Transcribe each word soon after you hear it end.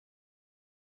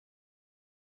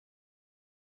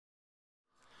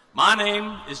My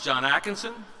name is John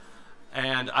Atkinson,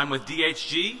 and I'm with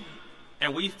DHG,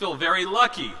 and we feel very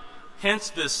lucky, hence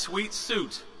this sweet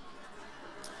suit,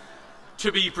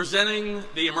 to be presenting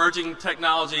the Emerging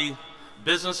Technology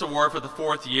Business Award for the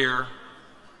 4th year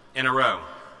in a row.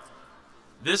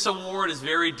 This award is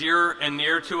very dear and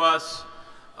near to us,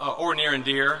 or near and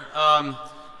dear.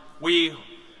 We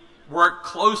work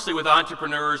closely with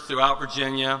entrepreneurs throughout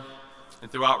Virginia and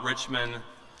throughout Richmond,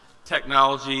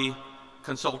 technology,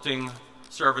 consulting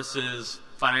services,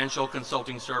 financial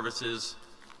consulting services,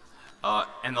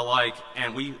 and the like,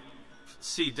 and we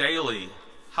see daily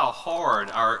how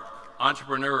hard our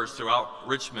entrepreneurs throughout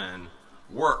Richmond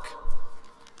work,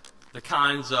 the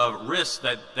kinds of risks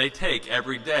that they take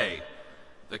every day,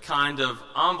 the kind of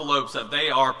envelopes that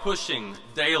they are pushing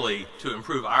daily to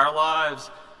improve our lives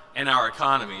and our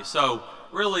economy. So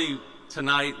really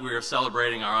tonight we are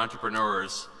celebrating our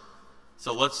entrepreneurs.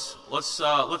 So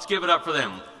let's give it up for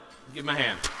them. Give them a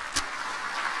hand.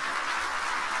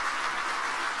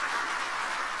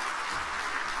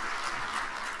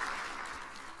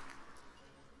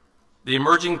 The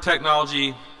Emerging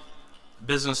Technology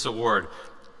Business Award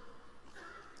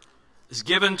is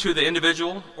given to the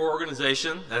individual or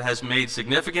organization that has made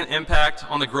significant impact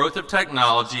on the growth of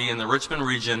technology in the Richmond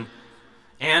region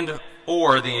and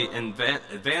or the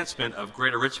advancement of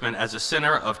Greater Richmond as a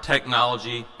center of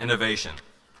technology innovation.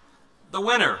 The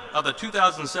winner of the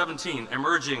 2017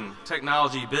 Emerging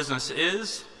Technology Business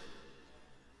is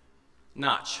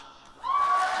Notch.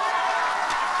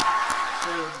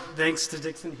 So, thanks to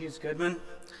Dixon Hughes Goodman.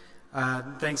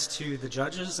 Thanks to the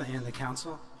judges and the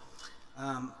council.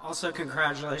 Also,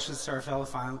 congratulations to our fellow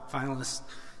finalists.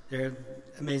 They're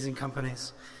amazing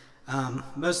companies.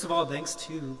 Most of all, thanks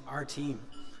to our team.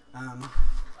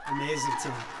 Amazing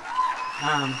team.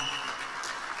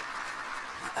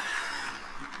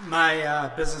 My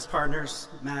business partners,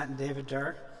 Matt and David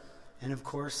Durr, and of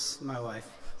course, my wife.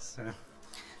 So,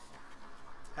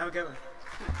 have a good one.